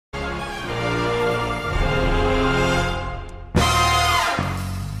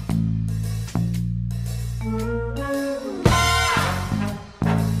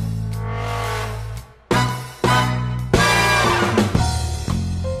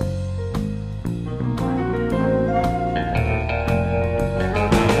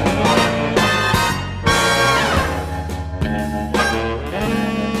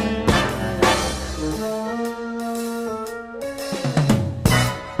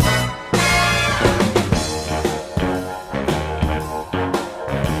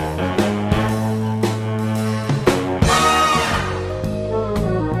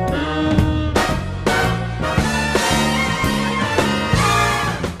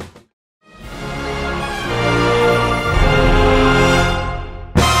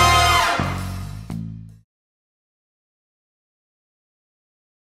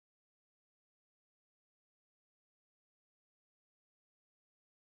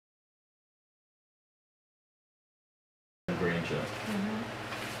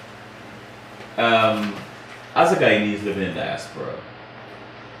Um, as a Guyanese living in diaspora,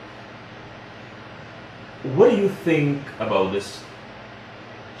 what do you think about this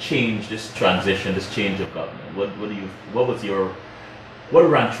change, this transition, this change of government? What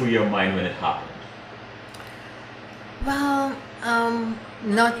ran through your mind when it happened? Well,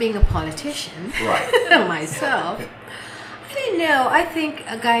 not being a politician Right. myself, I don't know. I think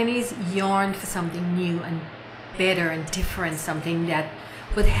Guyanese yearned for something new and better and different, something that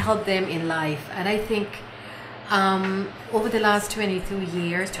would help them in life. And I think over the last 22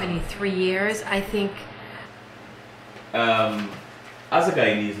 years, 23 years, I think As a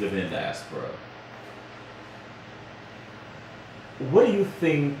Guyanese living in diaspora, what do you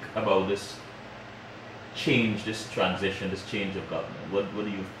think about this change, this transition, this change of government?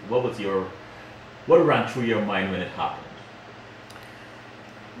 What ran through your mind when it happened?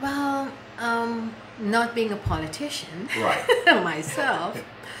 well, not being a politician Right. myself,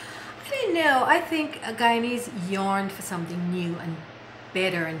 I don't know. I think Guyanese yearned for something new and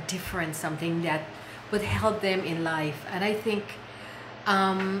better and different, something that would help them in life. And I think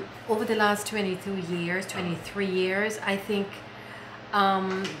over the last 22 years, 23 years, I think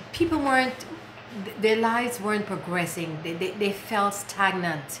people their lives weren't progressing. They felt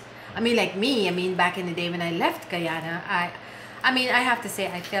stagnant. I mean, like me, back in the day when I left Guyana, I have to say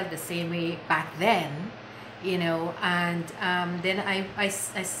I felt the same way back then, and then I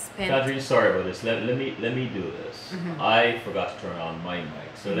spent... Tangerine, sorry about this. Let me do this. Mm-hmm. I forgot to turn on my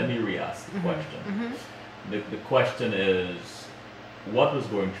mic, so let me re-ask the question. Mm-hmm. The question is, what was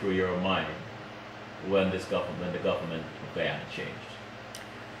going through your mind when the government of Guyana changed?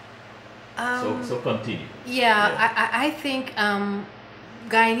 So continue. Yeah. I think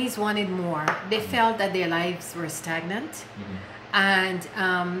Guyanese wanted more. They felt that their lives were stagnant, and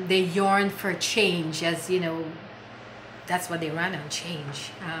they yearned for change. As you know, that's what they ran on,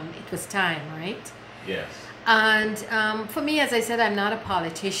 change. It was time, right? Yes. And for me, as I said, I'm not a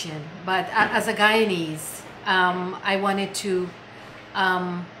politician, but as a Guyanese, I wanted to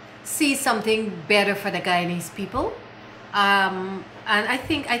see something better for the Guyanese people. And I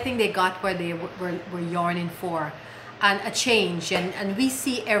think they got what they were yearning for, and a change. And we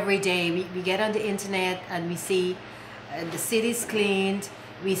see every day, we get on the internet and we see the cities cleaned.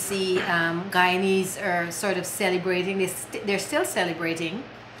 We see Guyanese are sort of celebrating. They're still celebrating,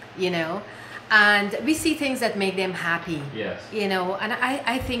 and we see things that make them happy. Yes. And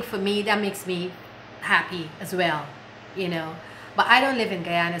I think for me, that makes me happy as well, But I don't live in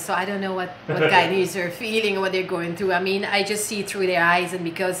Guyana, so I don't know what Guyanese are feeling or what they're going through. I just see through their eyes, and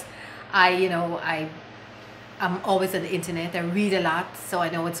because I'm always on the internet, I read a lot, so I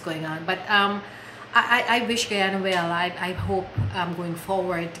know what's going on. But I wish Guyana well. I hope going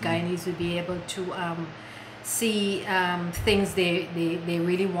forward, Guyanese will be able to see things they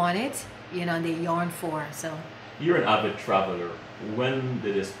really wanted, and they yearn for. So You're an avid traveler. When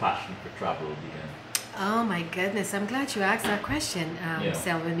did this passion for travel begin? oh my goodness, I'm glad you asked that question,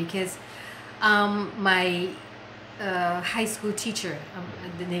 Selwyn, because my high school teacher,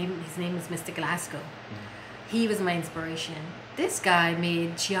 his name is Mr. Glasgow. He was my inspiration. This guy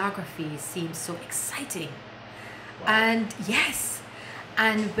made geography seem so exciting. Wow. And yes,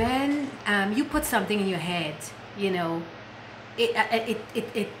 and when you put something in your head, it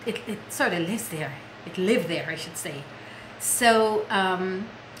sort of lives there. It lived there, I should say. So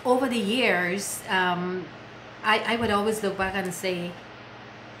over the years, I would always look back and say,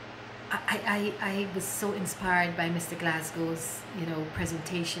 I was so inspired by Mr. Glasgow's,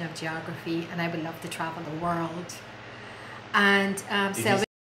 presentation of geography, and I would love to travel the world. And so,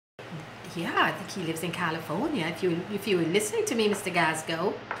 yeah, I think he lives in California. If you were listening to me, Mr.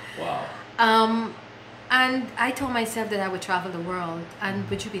 Glasgow. Wow. And I told myself that I would travel the world, and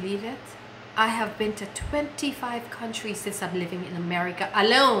would you believe it? I have been to 25 countries since I'm living in America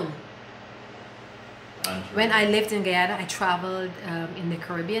alone. When I lived in Guyana, I traveled in the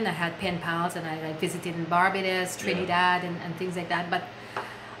Caribbean. I had pen pals, and I visited in Barbados, Trinidad, and things like that. But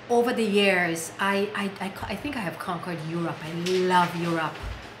over the years, I think I have conquered Europe. I love Europe.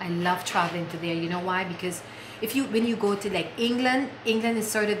 I love traveling to there. You know why? Because when you go to like England is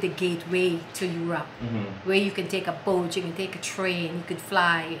sort of the gateway to Europe, where you can take a boat, you can take a train, you could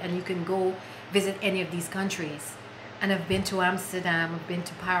fly, and you can go visit any of these countries. And I've been to Amsterdam, I've been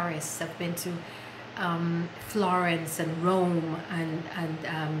to Paris, I've been to Florence and Rome, and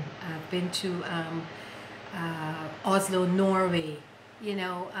I've been to Oslo, Norway.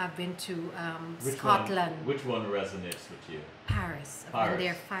 I've been to Scotland. Which one resonates with you? Paris. I've been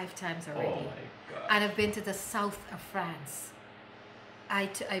there 5 times already. Oh my God. And I've been to the south of France. I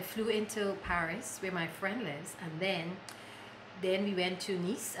flew into Paris, where my friend lives, and then then we went to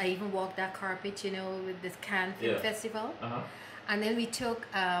Nice. I even walked that carpet, you know, with this Cannes Film Yeah. Festival. Uh-huh. And then we took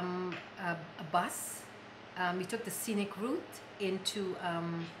a bus. We took the scenic route into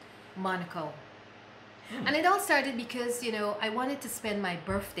Monaco. And it all started because, you know, I wanted to spend my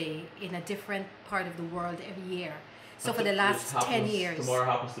birthday in a different part of the world every year. So for the last 10 years. Tomorrow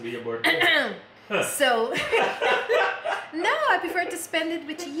happens to be your birthday. So, no, I prefer to spend it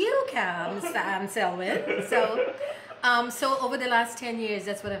with you, Sam Selwyn. So over the last 10 years,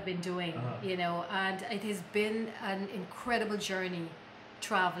 that's what I've been doing, you know, and it has been an incredible journey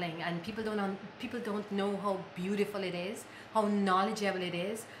traveling, and people don't know how beautiful it is, how knowledgeable it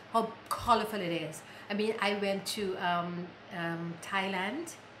is, how colorful it is. I mean, I went to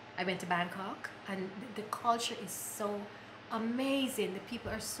Thailand, I went to Bangkok, and the culture is so amazing. The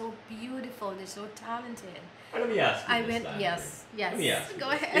people are so beautiful. They're so talented. Let me ask you I this, went. Landry. Yes. Let me ask you Go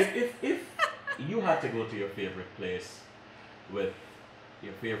this. ahead. If you had to go to your favorite place with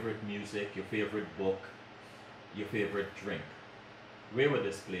your favorite music, your favorite book, your favorite drink, where would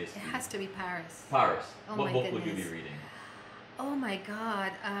this place It be? has to be Paris. Paris. Oh What my book would you be goodness. reading? Oh my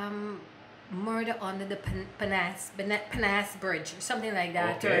God. Murder under the Penas Bridge, or something like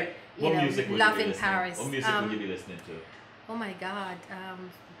that. Okay. Or, What music would Love you be in listening? Paris. What music would you be listening to? Oh my God.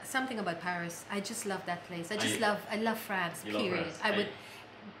 Something about Paris. I just love that place. I love France, You love period. France.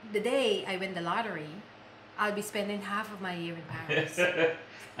 The day I win the lottery, I'll be spending half of my year in Paris.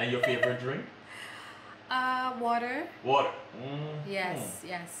 And your favorite drink? Water. Water. Yes.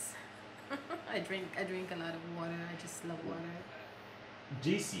 I drink a lot of water. I just love water.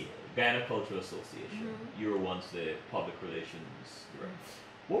 GCA, Guyana Cultural Association. You were once the public relations director.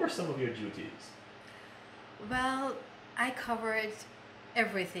 What were some of your duties? Well, I covered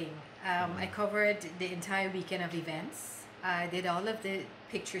everything. I covered the entire weekend of events. I did all of the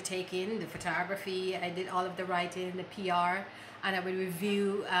picture taking, the photography. I did all of the writing, the PR, and I would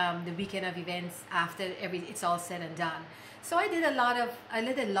review the weekend of events after it's all said and done. So I did a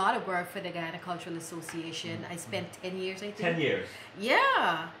lot of work for the Guyana Cultural Association. I spent 10 years, I think. 10 years.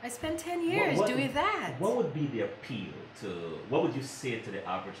 Yeah, I spent 10 years doing that. What would be the appeal to, what would you say to the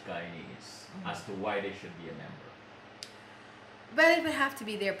average Guyanese as to why they should be a member? Well, it would have to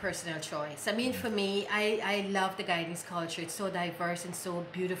be their personal choice. I mean, for me, I love the Guyanese culture. It's so diverse and so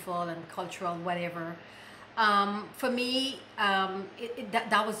beautiful and cultural, whatever. For me,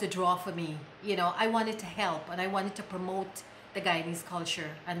 that was the draw for me. You know, I wanted to help and I wanted to promote the Guyanese culture,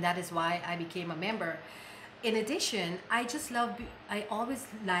 and that is why I became a member. In addition, I always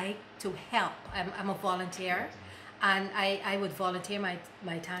like to help. I'm a volunteer, and I would volunteer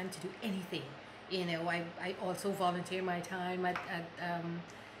my time to do anything. You know, I also volunteer my time at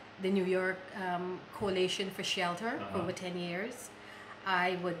the New York Coalition for Shelter for over 10 years.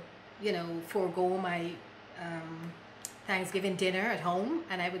 I would, you know, forego my Thanksgiving dinner at home,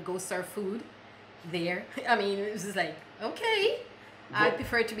 and I would go serve food there. I mean, it was just like, okay. I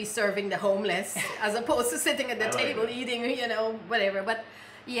prefer to be serving the homeless as opposed to sitting at the table eating, you know, whatever. But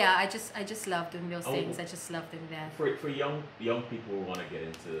yeah, I just love doing those things. I just love doing that. For young people who want to get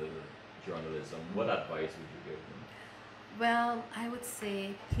into journalism, what advice would you give them? Well, I would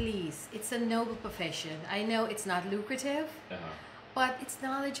say, please, it's a noble profession. I know it's not lucrative, but it's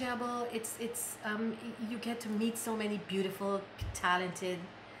knowledgeable. It's you get to meet so many beautiful, talented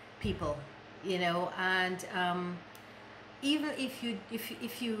people, you know, and even if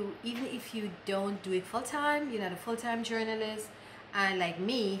you don't do it full time, you're not a full-time journalist, and like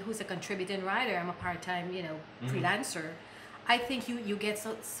me, who's a contributing writer, I'm a part-time, you know, freelancer. I think you get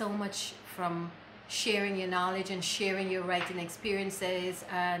so much from sharing your knowledge and sharing your writing experiences,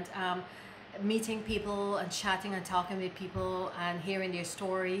 and meeting people and chatting and talking with people and hearing their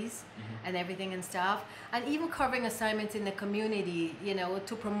stories and everything and stuff, and even covering assignments in the community, you know,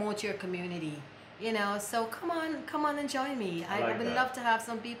 to promote your community. You know, so come on and join me. I would love to have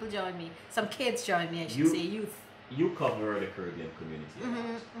some people join me, some kids join me, I should say, youth. You cover the Caribbean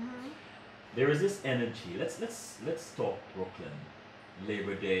community. There is this energy. Let's talk Brooklyn,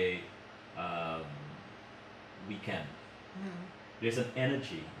 Labor Day weekend. There's an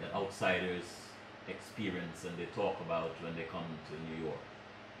energy that outsiders experience and they talk about when they come to New York,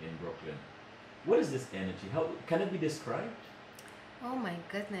 in Brooklyn. What is this energy? How can it be described? Oh my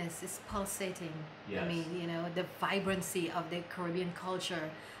goodness, it's pulsating. Yes. I mean, you know, the vibrancy of the Caribbean culture.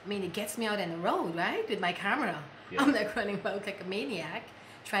 I mean, it gets me out on the road, right, with my camera. Yes. I'm like running about like a maniac,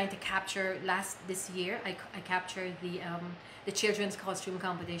 trying to capture. This year, I captured the children's costume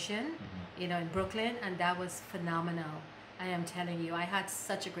competition, you know, in Brooklyn, and that was phenomenal. I am telling you, I had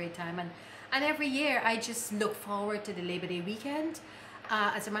such a great time, and every year I just look forward to the Labor Day weekend.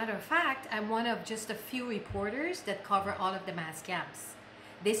 As a matter of fact, I'm one of just a few reporters that cover all of the mass camps.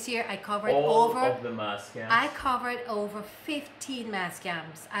 This year I covered all of the mass camps? I covered over 15 mass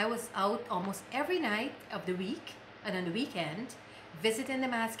camps. I was out almost every night of the week and on the weekend, visiting the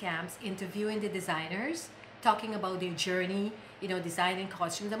mass camps, interviewing the designers, talking about their journey, you know, designing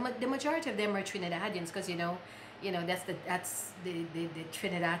costumes. The majority of them are Trinidadians because that's the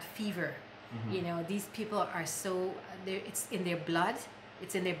Trinidad fever. Mm-hmm. You know, these people are so it's in their blood,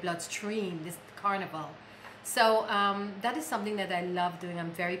 it's in their bloodstream, this carnival. So that is something that I love doing.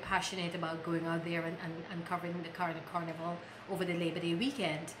 I'm very passionate about going out there and covering the carnival over the Labor Day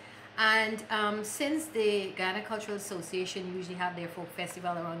weekend. And since the Ghana Cultural Association usually have their folk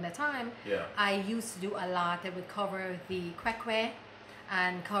festival around that time, yeah. I used to do a lot. I would cover the kwekwe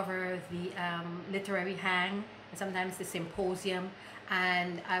and cover the literary hang and sometimes the symposium.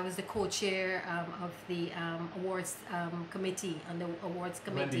 And I was the co-chair of the awards committee, on the awards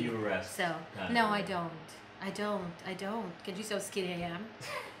committee. When do you rest? So, no, I don't. Can you see how skinny I am?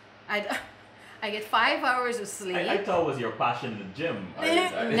 I get 5 hours of sleep. I thought it was your passion, the gym.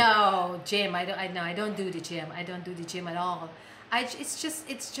 No, gym. I don't do the gym. I don't do the gym at all. It's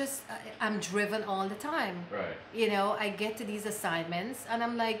just I'm driven all the time. Right. You know, I get to these assignments and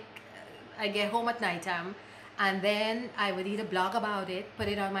I'm like, I get home at nighttime and then I would either blog about it, put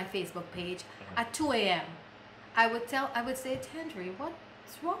it on my Facebook page at 2 a.m. I would say, Tangerine,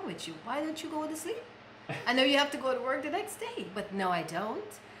 what's wrong with you? Why don't you go to sleep? I know you have to go to work the next day, but no, I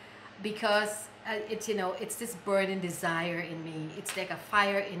don't, because it's this burning desire in me. It's like a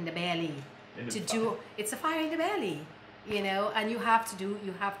fire in the belly It's a fire in the belly, you know, and you have to do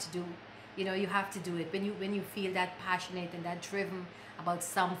it when you feel that passionate and that driven about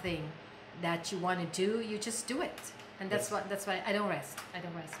something that you want to do. You just do it, and that's why I don't rest.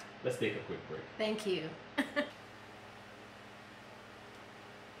 Let's take a quick break. Thank you.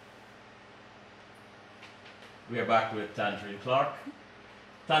 We are back with Tangerine Clarke.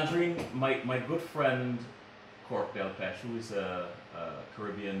 Tangerine, my good friend Corp Delpesh, who is a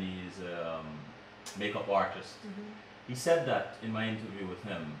Caribbeanese makeup artist, he said that in my interview with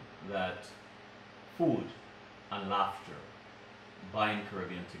him that food and laughter bind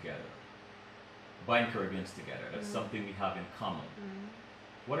Caribbeans together. That's something we have in common.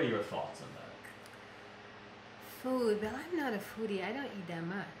 What are your thoughts on that? Food, well, I'm not a foodie. I don't eat that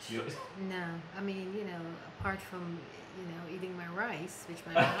much. No, I mean, apart from, eating my rice, which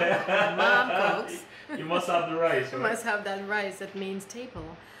my mom cooks. You must have the rice, right? You must have that rice, that main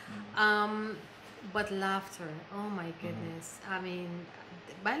staple. But laughter, oh my goodness. I mean,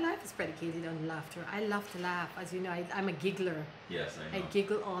 my life is predicated on laughter. I love to laugh. As you know, I'm a giggler. Yes, I know. I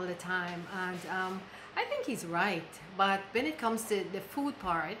giggle all the time. And I think he's right. But when it comes to the food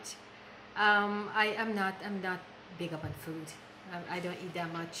part, I'm not big up on food. I don't eat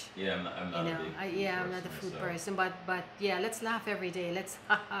that much. Yeah, I'm not I'm not a food person. But yeah, let's laugh every day. Let's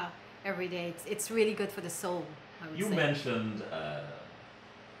every day. It's really good for the soul, I would say. You mentioned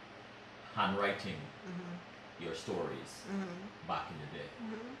handwriting your stories back in the day.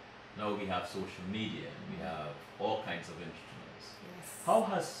 Now we have social media and we have all kinds of instruments. Yes. How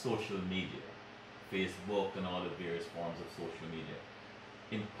has social media, Facebook and all the various forms of social media,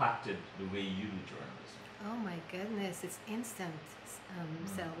 impacted the way you do journalism? Oh my goodness, it's instant,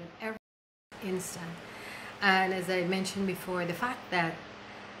 Selwyn. Everything instant. And as I mentioned before, the fact that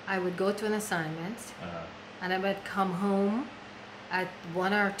I would go to an assignment and I would come home at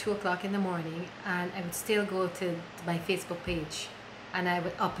 1 or 2 o'clock in the morning and I would still go to my Facebook page and I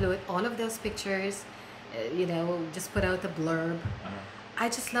would upload all of those pictures, just put out the blurb. I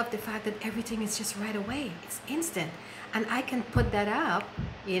just love the fact that everything is just right away. It's instant. And I can put that up,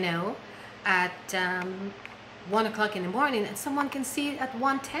 at 1 o'clock in the morning and someone can see it at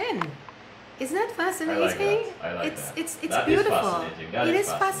 1:10. Isn't that fascinating? I like that. It's that beautiful. It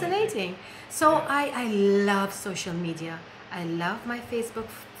is fascinating. So yeah. I love social media. I love my Facebook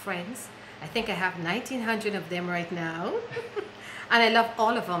friends. I think I have 1,900 of them right now. And I love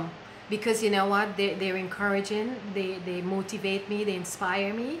all of them because you know what? They're encouraging, they motivate me, they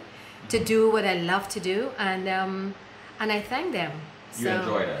inspire me to do what I love to do, and I thank them. You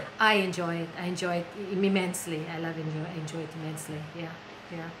enjoy that? I enjoy it. I enjoy it immensely. I enjoy it immensely.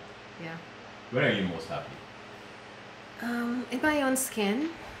 Yeah. When are you most happy? In my own skin.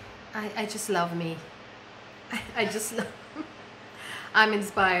 I just love me. I just love. I'm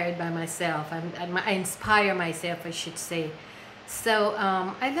inspired by myself. I inspire myself, I should say. So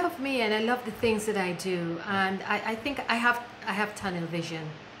I love me and I love the things that I do, and I think I have tunnel vision.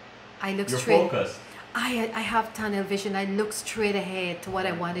 I look straight. You're focused. I have tunnel vision. I look straight ahead to what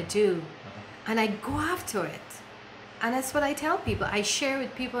I want to do, and I go after it. And that's what I tell people. I share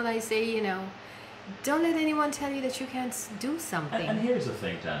with people and I say, you know, don't let anyone tell you that you can't do something. And here's the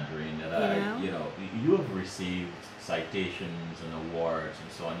thing, Tangerine, that you have received citations and awards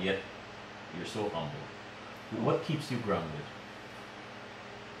and so on, yet you're so humble. What keeps you grounded?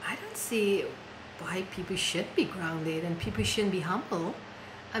 I don't see why people should be grounded and people shouldn't be humble.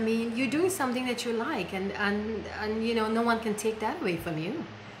 I mean, you're doing something that you like, and you know, no one can take that away from you.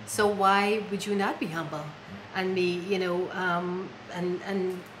 So why would you not be humble and be, you know,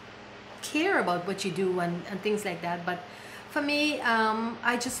 and care about what you do and things like that? But for me,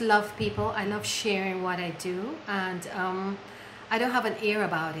 I just love people. I love sharing what I do, and I don't have an ear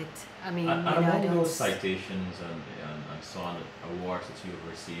about it. I mean, And you know, I among don't. those citations and so on, awards that you have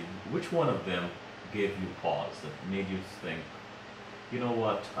received, which one of them gave you pause, that made you think, you know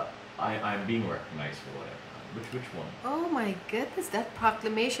what, I'm being recognized for what I've done? Which one? Oh my goodness, that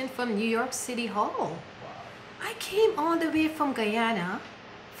proclamation from New York City Hall. Wow. I came all the way from Guyana,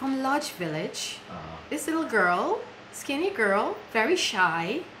 from Lodge Village. Uh-huh. This little girl, skinny girl, very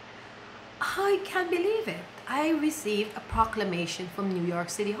shy. I can't believe it. I received a proclamation from New York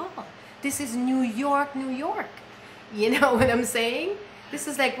City Hall. This is New York, New York. You know what I'm saying? This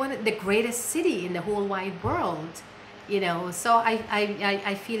is like one of the greatest city in the whole wide world. You know, so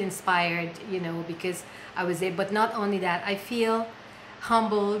I feel inspired, you know, because I was there. But not only that, I feel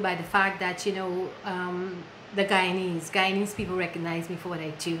humbled by the fact that, you know, the Guyanese people recognize me for what I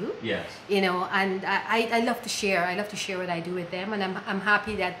do. Yes. You know, and I love to share. I love to share what I do with them, and I'm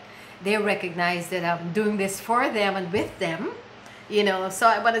happy that they recognize that I'm doing this for them and with them. You know, so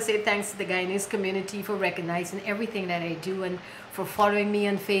I want to say thanks to the Guyanese community for recognizing everything that I do and for following me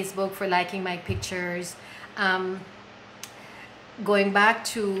on Facebook, for liking my pictures. Going back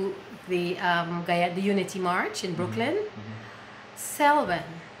to the Unity March in Brooklyn, Selwyn,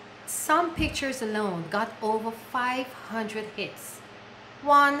 some pictures alone got over 500 hits.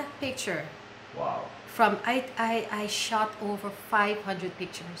 One picture. Wow. From I shot over 500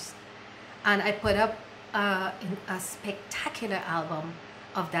 pictures, and I put up in a spectacular album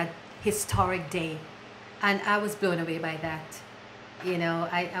of that historic day, and I was blown away by that. You know,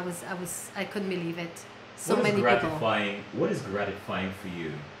 I couldn't believe it. So What is many people. gratifying? What is gratifying for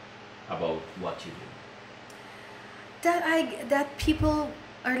you about what you do? That people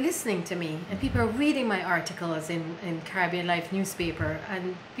are listening to me and people are reading my articles in Caribbean Life newspaper,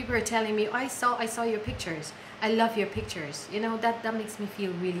 and people are telling me, I saw your pictures. I love your pictures. You know, that makes me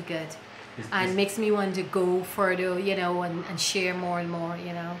feel really good. And makes me want to go further, you know, and share more and more,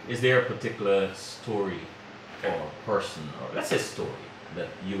 you know. Is there a particular story or person, or let's say story, that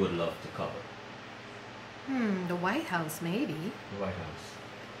you would love to cover? The White House, maybe. The White House.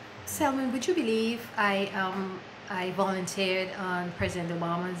 Selman, would you believe I volunteered on President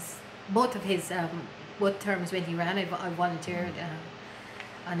Obama's, both terms when he ran, I volunteered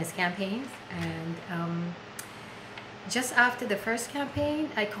on his campaigns. And just after the first campaign,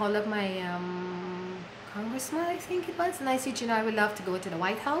 I called up my congressman, I think it was, and I said, you know, I would love to go to the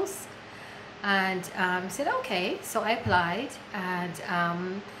White House. And said, okay. So I applied, and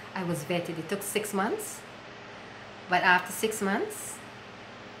I was vetted. It took 6 months. But after 6 months,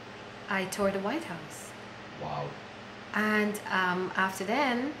 I toured the White House. Wow. And after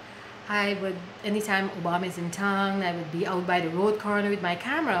then, I would, anytime Obama is in town, I would be out by the road corner with my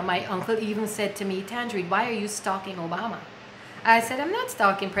camera. My uncle even said to me, Tangerine, why are you stalking Obama? I said, I'm not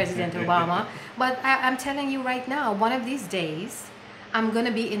stalking President Obama, but I'm telling you right now, one of these days, I'm going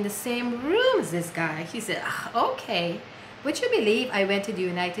to be in the same room as this guy. He said, okay. Would you believe I went to the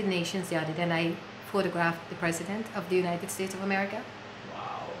United Nations the other day and I photographed the President of the United States of America?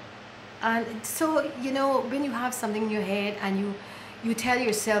 Wow. And so, you know, when you have something in your head and you tell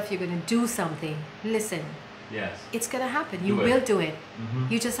yourself you're going to do something, listen. Yes. It's going to happen. You will do it.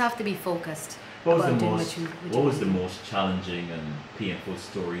 You just have to be focused about doing what you What was the do. most challenging and painful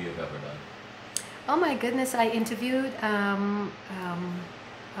story you've ever done? Oh my goodness, I interviewed a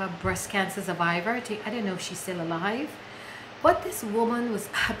breast cancer survivor. I don't know if she's still alive. But this woman was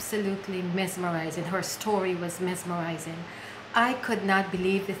absolutely mesmerizing. Her story was mesmerizing. I could not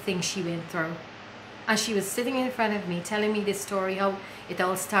believe the things she went through. And she was sitting in front of me telling me this story, how it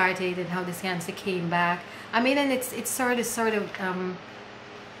all started and how this cancer came back. I mean, and it's sort of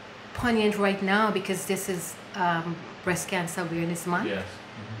poignant right now because this is Breast Cancer Awareness Month. Yes.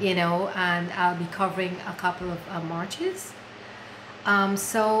 You know, and I'll be covering a couple of marches.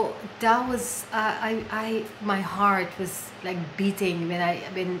 So that was my heart was like beating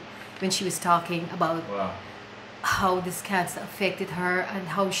when she was talking about Wow. how this cancer affected her and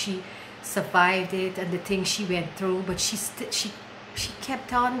how she survived it and the things she went through. But she she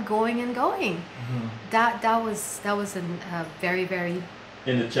kept on going and going. That was a very, very.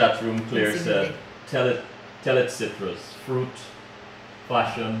 In the chat room, Claire Insignificant. said, tell it citrus, fruit,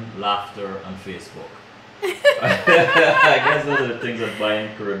 fashion, laughter, and Facebook. I guess those are the things that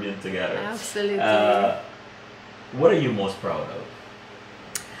bind Caribbean together. Absolutely. What are you most proud of?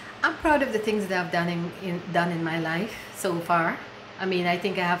 I'm proud of the things that I've done in my life so far. I mean, I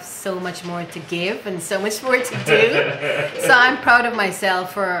think I have so much more to give and so much more to do. So I'm proud of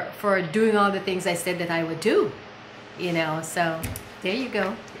myself for doing all the things I said that I would do. You know, so there you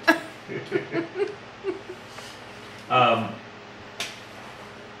go.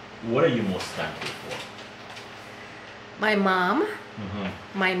 What are you most thankful for? My mom,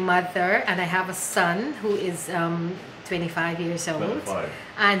 my mother, and I have a son who is 25 years old. 25.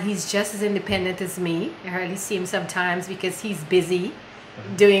 And he's just as independent as me. I hardly see him sometimes because he's busy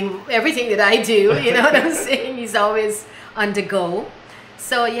doing everything that I do. You know what I'm saying? He's always on the go.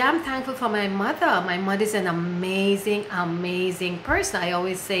 So yeah, I'm thankful for my mother. My mother's an amazing, amazing person. I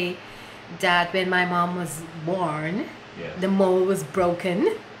always say that when my mom was born, the mold was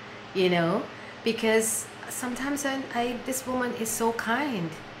broken, you know, because sometimes this woman is so kind,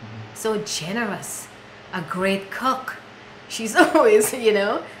 so generous, a great cook. She's always, you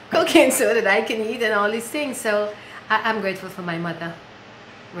know, cooking so that I can eat and all these things. So I'm grateful for my mother.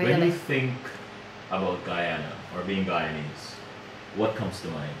 Really. When you think about Guyana or being Guyanese, what comes to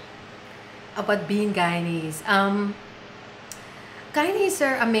mind? About being Guyanese. Guyanese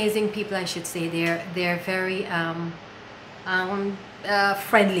are amazing people, I should say. They're very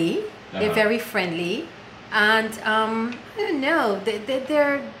friendly. They're very friendly. And I don't know,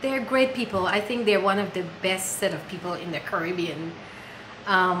 they're great people. I think they're one of the best set of people in the Caribbean.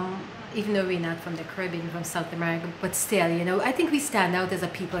 Even though we're not from the Caribbean, from South America, but still, you know, I think we stand out as a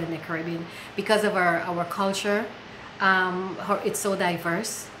people in the Caribbean because of our culture. It's so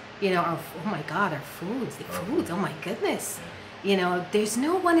diverse. You know, oh my God, our foods, oh my goodness. You know, there's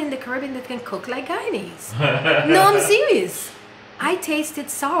no one in the Caribbean that can cook like Guyanese. No, I'm serious. I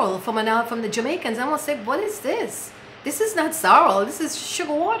tasted sorrel from the Jamaicans. I almost said, what is this? This is not sorrel. This is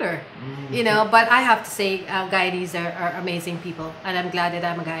sugar water. You know, but I have to say Guyanese are amazing people. And I'm glad that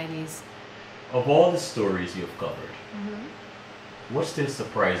I'm a Guyanese. Of all the stories you've covered, what still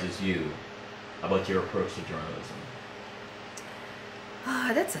surprises you about your approach to journalism?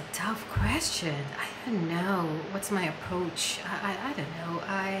 Oh, that's a tough question. I don't know. What's my approach? I don't know.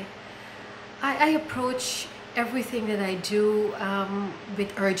 I approach everything that I do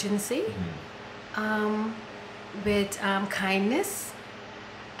with urgency, with kindness,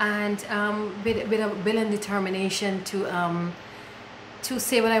 and with a will and determination to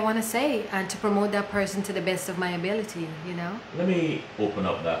say what I want to say and to promote that person to the best of my ability, you know? Let me open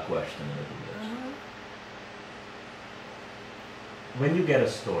up that question a little bit. When you get a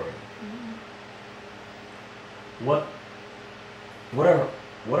story, what are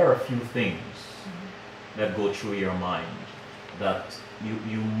a few things that go through your mind that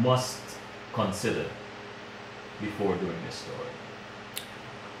you must consider before doing this story?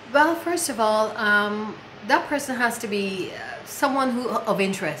 Well, first of all, that person has to be someone who of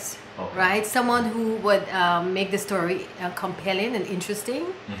interest, right? Someone who would make the story compelling and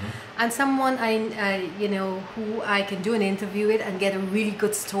interesting, and someone you know, who I can do an interview with and get a really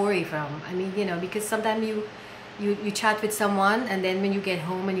good story from. I mean, you know, because sometimes you chat with someone and then when you get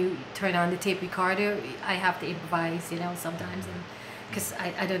home and you turn on the tape recorder, I have to improvise, you know, sometimes, and because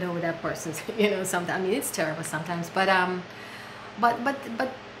I don't know what that person's, you know, sometimes. I mean, it's terrible sometimes, but I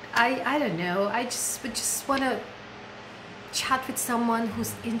don't know. I would just want to chat with someone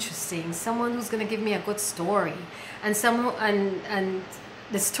who's interesting, someone who's going to give me a good story, and and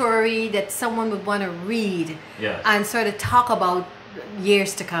the story that someone would want to read and sort of talk about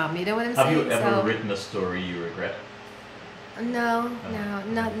years to come. You know what I'm saying? Have you ever written a story you regret? No,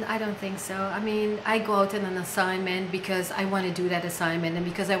 I don't think so. I mean, I go out on an assignment because I want to do that assignment and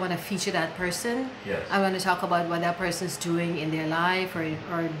because I want to feature that person. Yes. I want to talk about what that person's doing in their life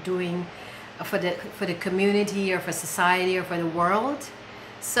or doing for the community or for society or for the world.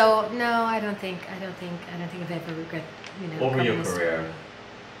 So no, I don't think I've ever regret, you know, over your covering a career, story.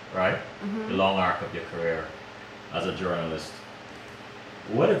 right? The long arc of your career as a journalist.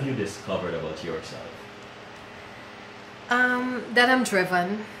 What have you discovered about yourself? That I'm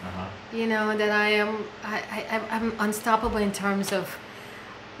driven. You know, that I'm unstoppable in terms of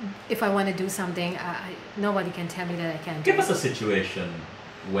if I want to do something, nobody can tell me that I can't. Give us a situation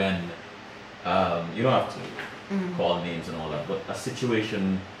when you don't have to call names and all that, but a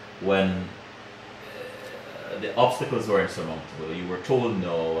situation when the obstacles were insurmountable. You were told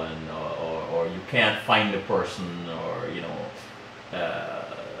no, and or you can't find the person, or you know,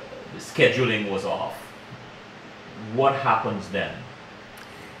 the scheduling was off, what happens then?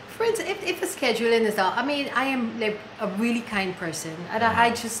 For instance, if the scheduling is out, I mean, I am like a really kind person, and I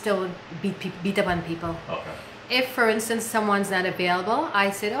just don't beat up on people. Okay. If, for instance, someone's not available,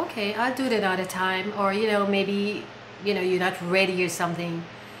 I said, okay, I'll do it another time, or maybe you're not ready or something,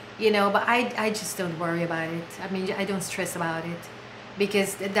 But I just don't worry about it. I mean, I don't stress about it,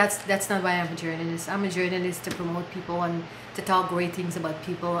 because that's not why I'm a journalist. I'm a journalist to promote people and to talk great things about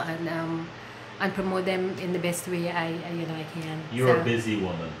people and promote them in the best way I can. You're a busy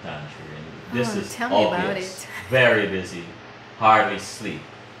woman, Tangerine. This is tell me obvious. about it. Very busy, hardly sleep.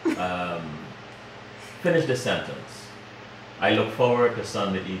 Finish the sentence. I look forward to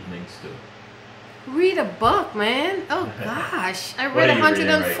Sunday evenings too. Read a book, man. Oh gosh, I What read are you reading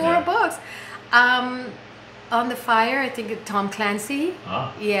 104 right now? books. On the Fire, I think Tom Clancy.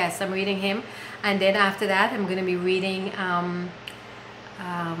 Ah. Yes, I'm reading him, and then after that, I'm going to be reading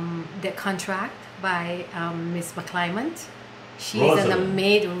The Contract by Miss McClymont. She's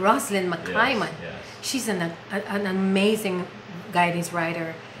Rosalind McClymont. Yes. She's an amazing guidance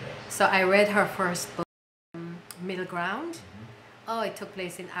writer. Yes. So I read her first book, Middle Ground. Oh, it took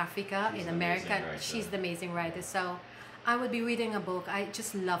place in Africa, She's in an America. amazing writer. She's the amazing writer. So I would be reading a book. I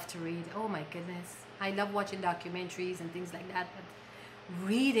just love to read. Oh my goodness. I love watching documentaries and things like that. But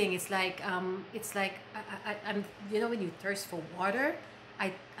reading, it's like I'm, when you thirst for water,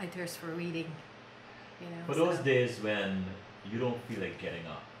 I thirst for reading. For those days when you don't feel like getting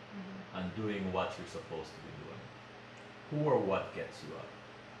up and doing what you're supposed to be doing, who or what gets you up?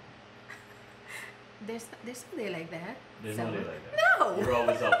 There's no day like that. There's no day like that. No. You're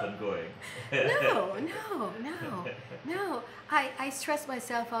always up and going. No. I stress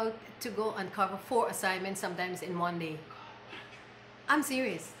myself out to go and cover 4 assignments sometimes in one day. I'm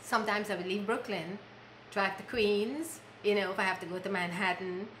serious. Sometimes I would leave Brooklyn, drive to Queens, if I have to go to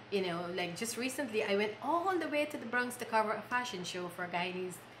Manhattan, like just recently I went all the way to the Bronx to cover a fashion show for a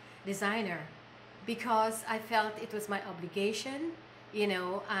Guyanese designer because I felt it was my obligation,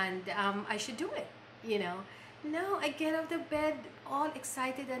 and I should do it, No, I get out of bed all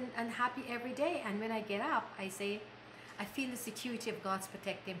excited and happy every day, and when I get up, I say, I feel the security of God's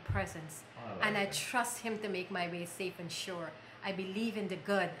protecting presence, and I trust Him to make my way safe and sure. I believe in the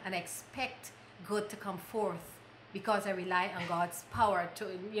good, and I expect good to come forth because I rely on God's power to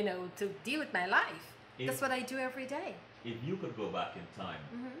deal with my life. That's what I do every day. If you could go back in time,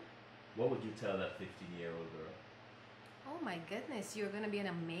 what would you tell that 15-year-old girl? Oh my goodness, you're going to be an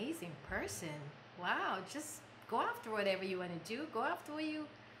amazing person. Wow, just go after whatever you want to do. Go after what you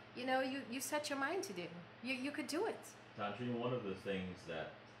set your mind to do. You could do it. Tangerine, one of the things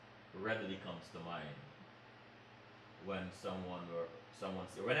that readily comes to mind when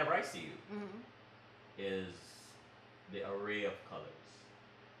whenever I see you, is the array of colors.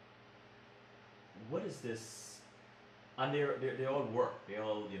 What is this? And they all work. They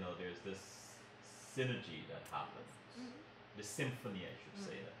all, there's this synergy that happens. The symphony, I should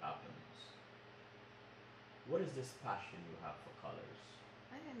say, that happens. What is this passion you have for colors?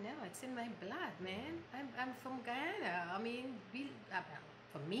 I don't know. It's in my blood, man. I'm from Guyana. I mean,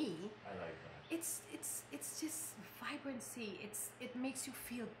 for me, I like that. It's just vibrancy. It makes you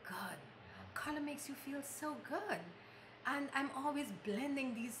feel good. Color makes you feel so good, and I'm always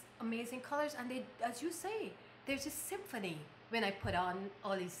blending these amazing colors. And they, as you say, there's a symphony when I put on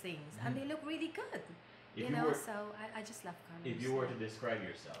all these things, and they look really good. So I just love colors. If you were to describe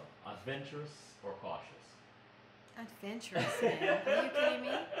yourself, adventurous or cautious? Adventurous, man. Are you kidding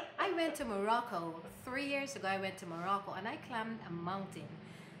me? I went to Morocco 3 years ago. I went to Morocco and I climbed a mountain,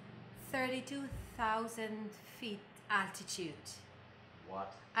 32,000 feet altitude.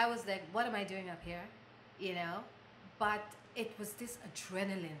 What? I was like, what am I doing up here? But it was this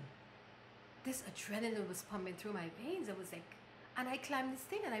adrenaline. This adrenaline was pumping through my veins. I was like, and I climbed this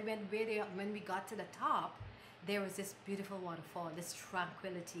thing and I went way up. When we got to the top, there was this beautiful waterfall, this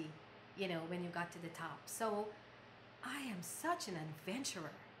tranquility, when you got to the top. So I am such an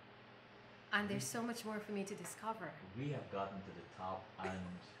adventurer. And there's so much more for me to discover. We have gotten to the top and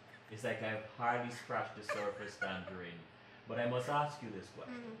it's like I've hardly scratched the surface, Tangerine. But I must ask you this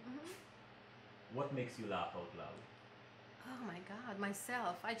question. What makes you laugh out loud? Oh my God,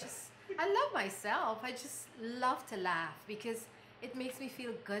 myself. I love myself. I just love to laugh because it makes me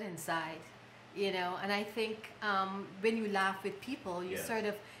feel good inside, and I think when you laugh with people, you sort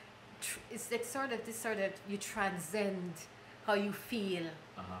of, you transcend how you feel,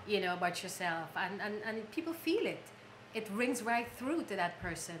 about yourself, and people feel it. It rings right through to that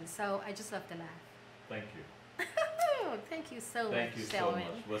person. So I just love to laugh. Thank you. Thank you so much. Thank you so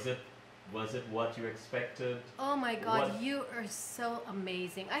much. Was it Was it what you expected? Oh my God, What? you are so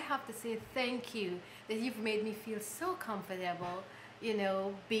amazing. I have to say thank you that you've made me feel so comfortable,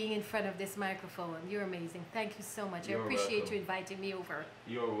 being in front of this microphone. You're amazing. Thank you so much. I You're appreciate welcome. you inviting me over.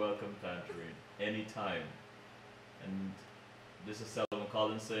 You're welcome, Tangerine. Anytime. And this is Selwyn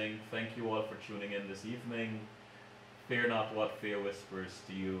Collins saying thank you all for tuning in this evening. Fear not what fear whispers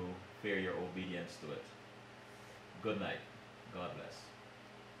to you, fear your obedience to it. Good night. God bless.